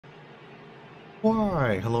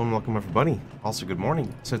Why, hello and welcome everybody. Also, good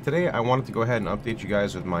morning. So today I wanted to go ahead and update you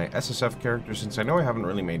guys with my SSF character since I know I haven't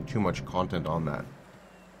really made too much content on that.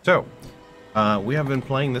 So, we have been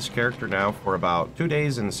playing this character now for about 2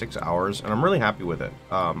 days and 6 hours, and I'm really happy with it.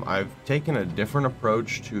 I've taken a different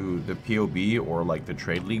approach to the PoE or like the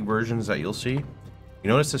Trade League versions that you'll see. You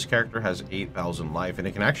notice this character has 8,000 life, and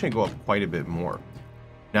it can actually go up quite a bit more.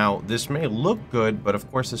 Now, this may look good, but of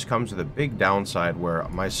course this comes with a big downside where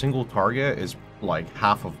my single target is like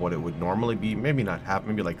half of what it would normally be. Maybe not half,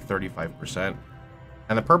 maybe like 35%.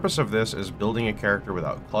 And the purpose of this is building a character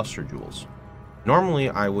without cluster jewels. Normally,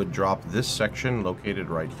 I would drop this section located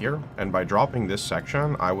right here, and by dropping this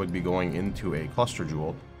section, I would be going into a cluster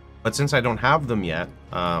jewel. But since I don't have them yet,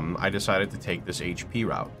 I decided to take this HP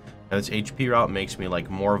route. Now, this HP route makes me like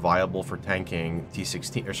more viable for tanking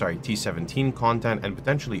T17 content and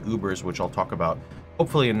potentially Ubers, which I'll talk about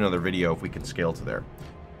hopefully in another video if we can scale to there.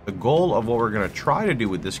 The goal of what we're going to try to do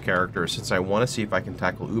with this character, since I want to see if I can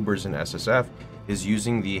tackle Ubers in SSF, is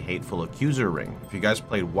using the Hateful Accuser ring. If you guys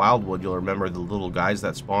played Wildwood, you'll remember the little guys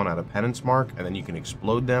that spawn at a penance mark, and then you can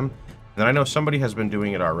explode them. And I know somebody has been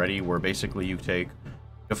doing it already, where basically you take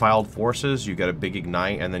Defiled Forces, you get a big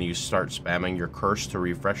ignite, and then you start spamming your curse to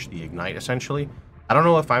refresh the ignite, essentially. I don't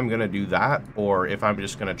know if I'm going to do that, or if I'm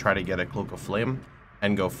just going to try to get a Cloak of Flame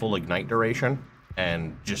and go full ignite duration,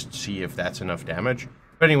 and just see if that's enough damage.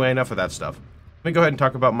 But anyway, enough of that stuff. Let me go ahead and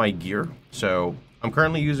talk about my gear. So, I'm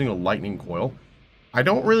currently using a Lightning Coil. I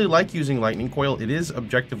don't really like using Lightning Coil. It is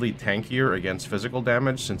objectively tankier against physical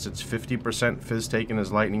damage, since it's 50% Fizz taken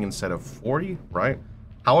as Lightning instead of 40, right?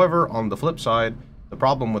 However, on the flip side, the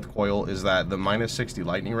problem with Coil is that the minus 60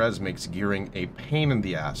 lightning res makes gearing a pain in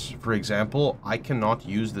the ass. For example, I cannot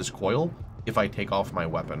use this Coil if I take off my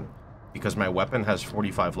weapon, because my weapon has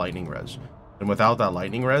 45 lightning res. And without that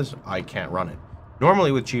lightning res, I can't run it.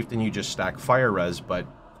 Normally with Chieftain you just stack fire res, but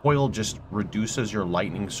Coil just reduces your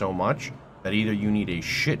lightning so much that either you need a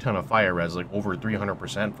shit ton of fire res, like over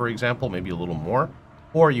 300% for example, maybe a little more,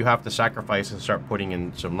 or you have to sacrifice and start putting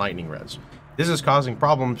in some lightning res. This is causing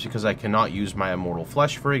problems because I cannot use my Immortal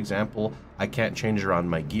Flesh, for example. I can't change around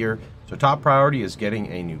my gear. So top priority is getting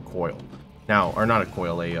a new coil. Now, or not a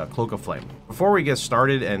coil, a Cloak of Flame. Before we get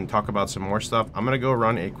started and talk about some more stuff, I'm going to go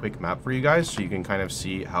run a quick map for you guys so you can kind of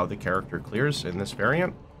see how the character clears in this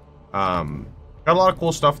variant. Got a lot of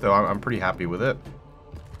cool stuff though. I'm pretty happy with it.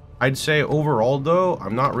 I'd say overall though,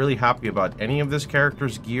 I'm not really happy about any of this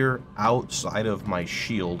character's gear outside of my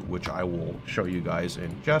shield, which I will show you guys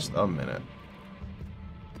in just a minute.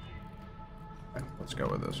 Let's go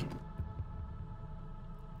with this.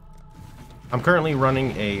 I'm currently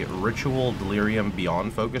running a Ritual Delirium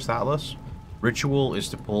Beyond Focused Atlas. Ritual is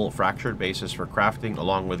to pull Fractured Bases for crafting,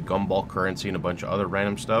 along with Gumball Currency and a bunch of other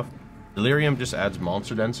random stuff. Delirium just adds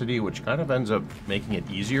monster density, which kind of ends up making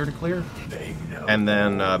it easier to clear. And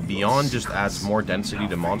then Beyond just adds more density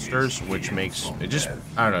to monsters, which makes it just,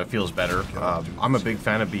 I don't know, it feels better. I'm a big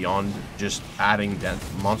fan of Beyond just adding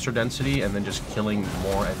monster density and then just killing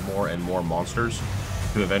more and more and more monsters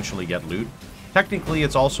to eventually get loot. Technically,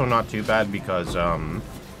 it's also not too bad because,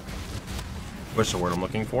 what's the word I'm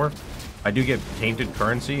looking for? I do get Tainted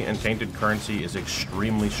Currency, and Tainted Currency is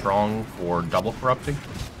extremely strong for double corrupting.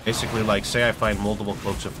 Basically, like, say I find multiple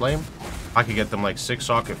Cloaks of Flame, I could get them like 6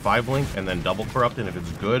 socket 5 link and then double corrupt, and if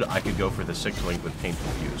it's good, I could go for the 6 link with Tainted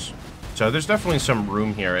Fuse. So there's definitely some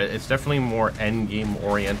room here. It's definitely more endgame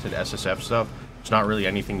oriented SSF stuff. It's not really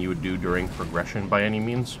anything you would do during progression by any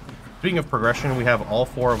means. Speaking of progression, we have all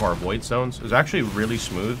 4 of our Void Stones. It's actually really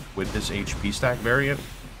smooth with this HP stack variant.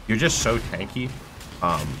 You're just so tanky.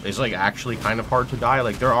 It's like actually kind of hard to die.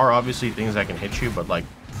 Like, there are obviously things that can hit you, but like,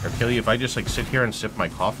 or kill you. If I just like sit here and sip my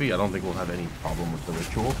coffee, I don't think we'll have any problem with the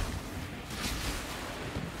Ritual.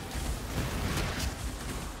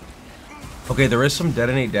 Okay, there is some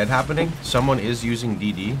Detonate Dead happening. Someone is using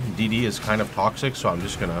DD. DD is kind of toxic, so I'm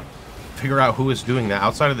just gonna figure out who is doing that.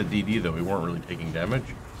 Outside of the DD though, we weren't really taking damage.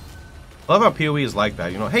 I love how PoE is like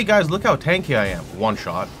that, you know. Hey guys, look how tanky I am. One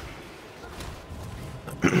shot.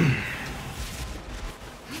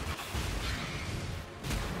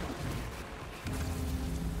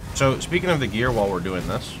 So, speaking of the gear while we're doing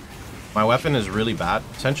this, my weapon is really bad.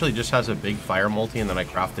 Essentially just has a big fire multi and then I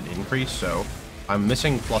crafted increase, so I'm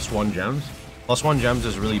missing +1 gems. +1 gems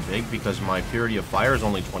is really big because my Purity of Fire is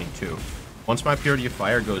only 22. Once my Purity of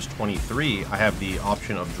Fire goes 23, I have the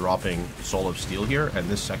option of dropping Soul of Steel here in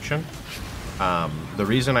this section. The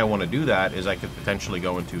reason I want to do that is I could potentially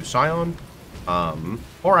go into Scion,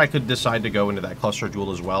 or I could decide to go into that Cluster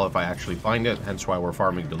Jewel as well if I actually find it, hence why we're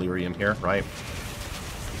farming Delirium here, right?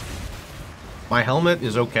 My helmet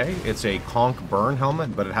is okay. It's a conch burn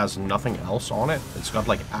helmet, but it has nothing else on it. It's got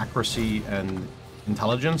like accuracy and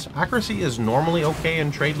intelligence. Accuracy is normally okay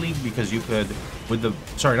in Trade League because you could, with the,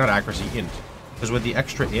 sorry, not accuracy, int. Because with the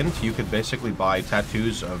extra int, you could basically buy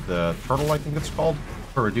tattoos of the turtle, I think it's called,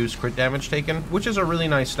 for reduced crit damage taken, which is a really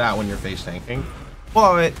nice stat when you're face tanking.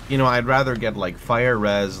 But, you know, I'd rather get like fire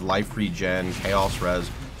res, life regen, chaos res,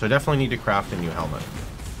 so I definitely need to craft a new helmet.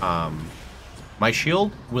 My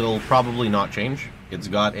shield will probably not change. It's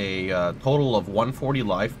got a total of 140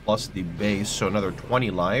 life plus the base, so another 20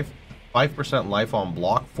 life, 5% life on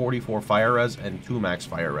block, 44 fire res, and 2 max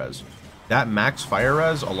fire res. That max fire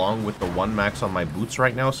res, along with the 1 max on my boots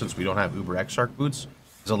right now, since we don't have Uber Exarch boots,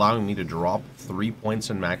 is allowing me to drop 3 points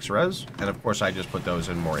in max res, and of course I just put those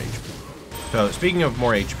in more HP. So speaking of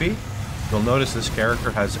more HP, you'll notice this character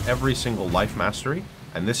has every single life mastery.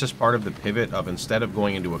 And this is part of the pivot of, instead of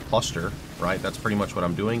going into a cluster, right, that's pretty much what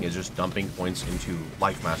I'm doing, is just dumping points into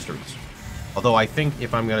life masteries. Although I think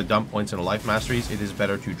if I'm going to dump points into life masteries, it is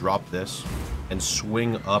better to drop this and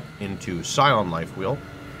swing up into Scion Life Wheel,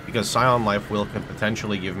 because Scion Life Wheel can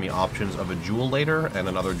potentially give me options of a jewel later and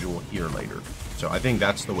another jewel here later. So I think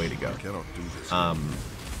that's the way to go.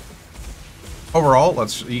 Overall,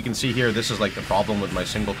 you can see here, this is like the problem with my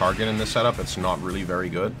single target in this setup. It's not really very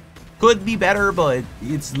good. Could be better, but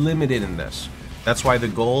it's limited in this. That's why the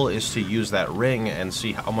goal is to use that ring and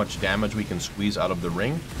see how much damage we can squeeze out of the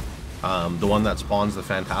ring. The one that spawns the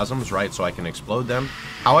phantasms, right, so I can explode them.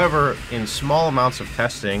 However, in small amounts of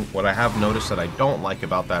testing, what I have noticed that I don't like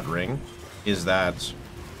about that ring is that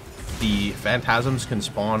the phantasms can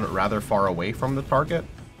spawn rather far away from the target.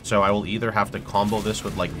 So I will either have to combo this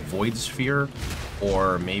with like Void Sphere,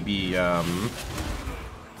 or maybe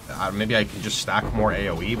maybe I can just stack more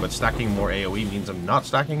AoE, but stacking more AoE means I'm not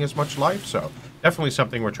stacking as much life, so definitely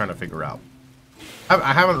something we're trying to figure out.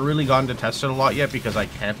 I haven't really gotten to test it a lot yet because I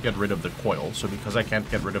can't get rid of the coil. So because I can't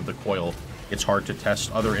get rid of the coil, it's hard to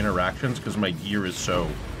test other interactions because my gear is so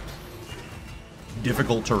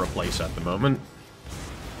difficult to replace at the moment.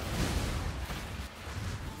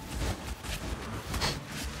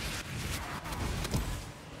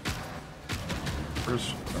 Oh,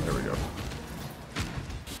 there we go.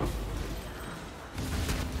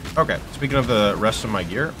 Okay, speaking of the rest of my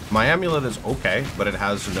gear, my amulet is okay, but it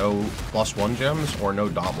has no +1 gems or no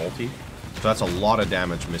dot multi, so that's a lot of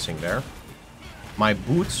damage missing there. My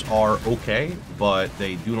boots are okay, but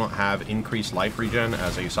they do not have increased life regen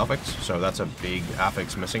as a suffix, so that's a big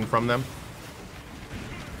affix missing from them.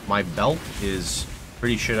 My belt is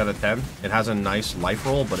pretty shit out of 10. It has a nice life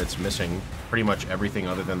roll, but it's missing pretty much everything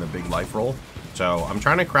other than the big life roll. So I'm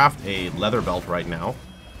trying to craft a leather belt right now.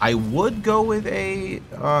 I would go with a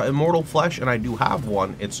Immortal Flesh, and I do have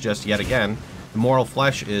one. It's just, yet again, Immortal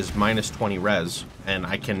Flesh is -20 res, and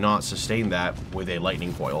I cannot sustain that with a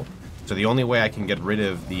lightning coil. So the only way I can get rid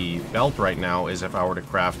of the belt right now is if I were to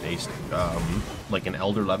craft a like an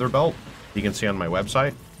Elder Leather belt. You can see on my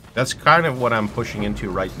website. That's kind of what I'm pushing into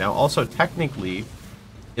right now. Also, technically,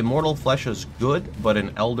 Immortal Flesh is good, but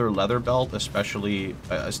an Elder Leather belt, especially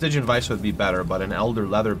a Stygian Vice would be better, but an Elder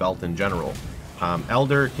Leather belt in general.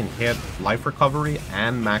 Elder can hit life recovery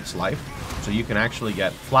and max life, so you can actually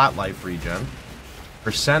get flat life regen,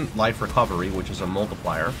 % life recovery, which is a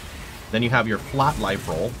multiplier, then you have your flat life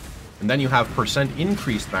roll, and then you have %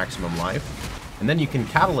 increased maximum life, and then you can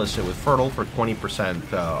catalyst it with Fertile for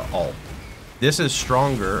 20% all. This is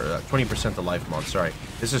stronger, 20% of life mod, sorry.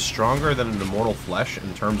 This is stronger than an Immortal Flesh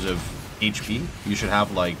in terms of HP. You should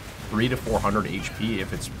have like 300 to 400 HP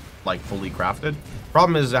if it's like fully crafted.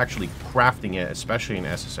 Problem is actually crafting it, especially in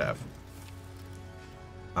SSF.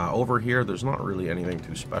 Over here, there's not really anything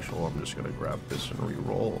too special. I'm just gonna grab this and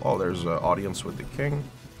re-roll. Oh, there's an Audience with the King.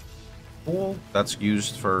 Cool. That's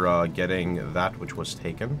used for getting that which was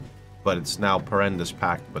taken, but it's now Perendus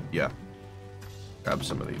packed. But yeah, grab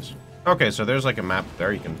some of these. Okay, so there's like a map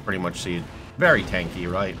there. You can pretty much see it. Very tanky,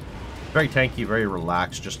 right? Very tanky, very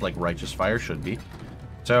relaxed, just like Righteous Fire should be.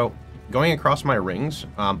 So, going across my rings,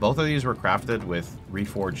 both of these were crafted with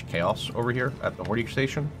Reforged Chaos over here at the Hoarding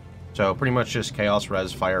Station. So, pretty much just Chaos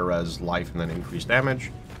res, Fire res, life, and then increased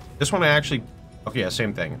damage. This one I actually... Okay, yeah,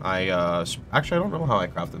 same thing. Actually, I don't know how I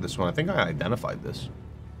crafted this one. I think I identified this,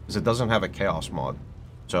 because it doesn't have a Chaos mod.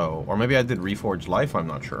 So, or maybe I did Reforged Life, I'm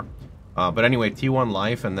not sure. But anyway, T1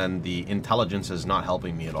 life, and then the intelligence is not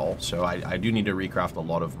helping me at all. So I do need to recraft a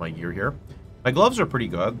lot of my gear here. My gloves are pretty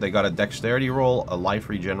good. They got a dexterity roll, a life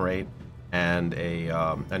regenerate, and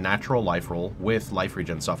a natural life roll with life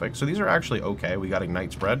regen suffix. So these are actually okay. We got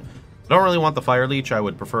ignite spread. I don't really want the fire leech. I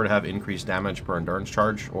would prefer to have increased damage per endurance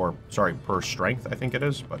charge, or sorry, per strength, I think it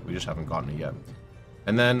is, but we just haven't gotten it yet.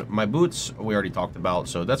 And then my boots, we already talked about,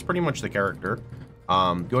 so that's pretty much the character.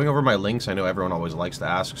 Going over my links, I know everyone always likes to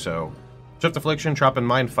ask, so Swift Affliction, Trap in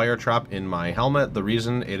Mind, Fire Trap in my helmet. The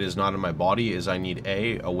reason it is not in my body is I need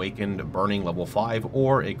a Awakened Burning level 5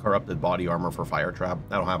 or a Corrupted Body Armor for Fire Trap.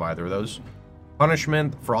 I don't have either of those.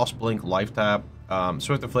 Punishment, Frost Blink, Life Tap,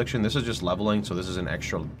 Swift Affliction. This is just leveling, so this is an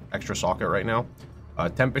extra socket right now.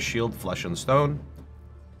 Tempest Shield, Flesh and Stone.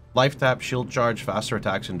 Life Tap, Shield Charge, Faster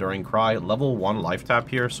Attacks, Enduring Cry. Level 1 Life Tap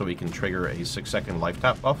here, so we can trigger a 6-second Life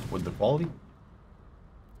Tap buff with the quality.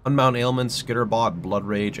 Unbound Ailments, Skitterbot, Blood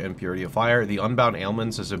Rage, and Purity of Fire. The Unbound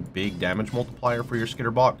Ailments is a big damage multiplier for your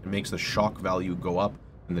Skitterbot. It makes the shock value go up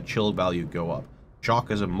and the chill value go up. Shock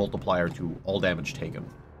is a multiplier to all damage taken.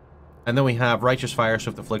 And then we have Righteous Fire,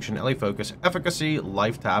 Swift Affliction, LA Focus, Efficacy,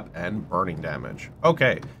 Life Tap, and Burning Damage.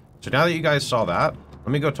 Okay, so now that you guys saw that,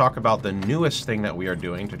 let me go talk about the newest thing that we are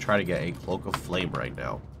doing to try to get a Cloak of Flame right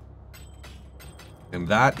now. And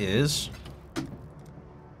that is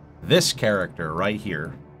this character right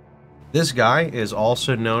here. This guy is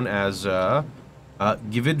also known as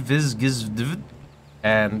Gividvizgizdiv,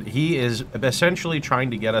 and he is essentially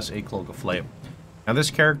trying to get us a Cloak of Flame. Now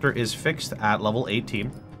this character is fixed at level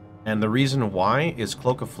 18, and the reason why is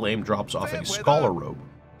Cloak of Flame drops off a Scholar Robe.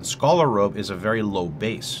 The Scholar Robe is a very low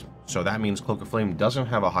base, so that means Cloak of Flame doesn't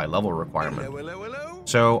have a high level requirement.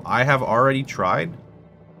 So I have already tried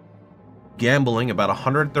gambling about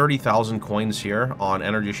 130,000 coins here on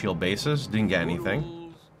Energy Shield bases, didn't get anything.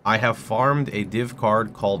 I have farmed a div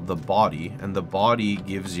card called the Body, and the Body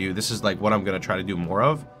gives you, this is like what I'm going to try to do more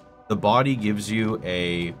of. The Body gives you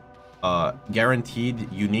a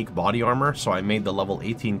guaranteed unique body armor, so I made the level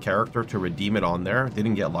 18 character to redeem it on there.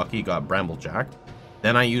 Didn't get lucky, got Bramblejack.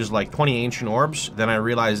 Then I used like 20 Ancient Orbs. Then I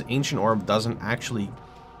realized Ancient Orb doesn't actually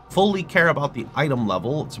fully care about the item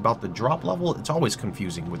level. It's about the drop level. It's always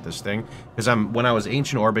confusing with this thing, because when I was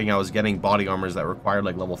Ancient Orbing, I was getting body armors that required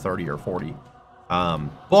like level 30 or 40.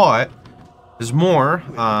 But there's more.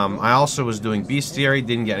 I also was doing Bestiary,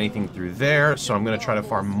 didn't get anything through there, so I'm going to try to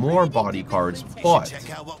farm more body cards. But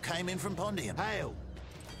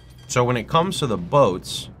so when it comes to the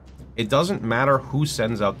boats, it doesn't matter who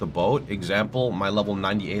sends out the boat. Example, my level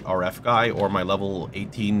 98 RF guy or my level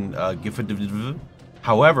 18 Gifford.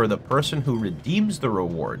 However, the person who redeems the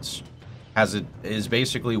rewards is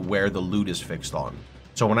basically where the loot is fixed on.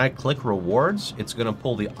 So when I click rewards, it's going to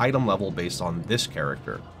pull the item level based on this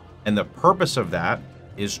character. And the purpose of that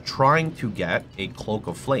is trying to get a Cloak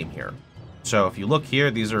of Flame here. So if you look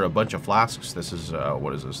here, these are a bunch of flasks. This is,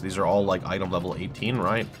 what is this? These are all like item level 18,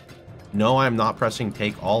 right? No, I'm not pressing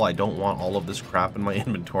take all. I don't want all of this crap in my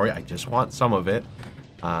inventory. I just want some of it.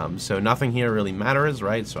 So nothing here really matters,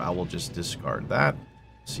 right? So I will just discard that.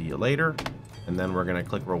 See you later. And then we're going to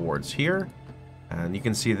click rewards here. And you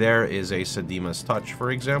can see there is a Sadima's Touch,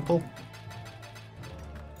 for example.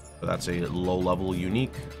 So that's a low-level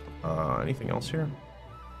unique. Anything else here?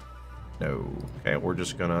 No. Okay, we're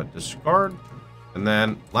just going to discard. And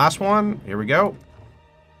then last one. Here we go.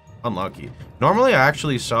 Unlucky. Normally, I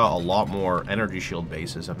actually saw a lot more Energy Shield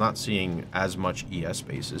bases. I'm not seeing as much ES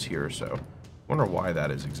bases here, so I wonder why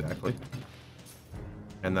that is exactly.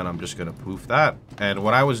 And then I'm just going to poof that. And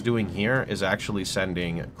what I was doing here is actually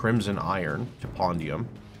sending Crimson Iron to Pondium,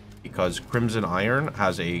 because Crimson Iron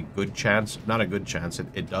has a good chance, not a good chance,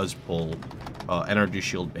 it does pull Energy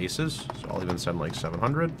Shield bases. So I'll even send like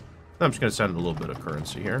 700. I'm just going to send a little bit of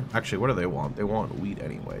currency here. Actually, what do they want? They want wheat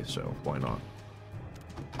anyway, so why not?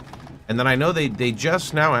 And then I know they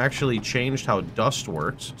just now actually changed how dust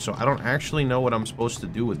works, so I don't actually know what I'm supposed to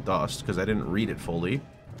do with dust, because I didn't read it fully.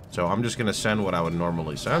 So I'm just going to send what I would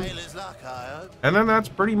normally send. And then that's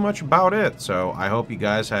pretty much about it. So I hope you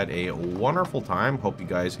guys had a wonderful time. Hope you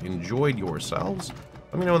guys enjoyed yourselves.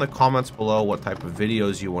 Let me know in the comments below what type of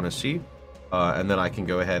videos you want to see. And then I can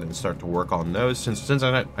go ahead and start to work on those. Since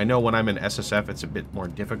I know when I'm in SSF, it's a bit more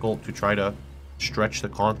difficult to try to stretch the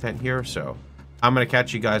content here. So I'm going to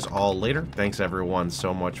catch you guys all later. Thanks everyone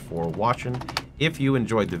so much for watching. If you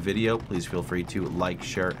enjoyed the video, please feel free to like,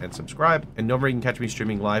 share, and subscribe. And don't forget you can catch me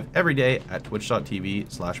streaming live every day at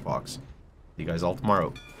twitch.tv/Pohx. See you guys all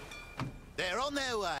tomorrow. They're on their way.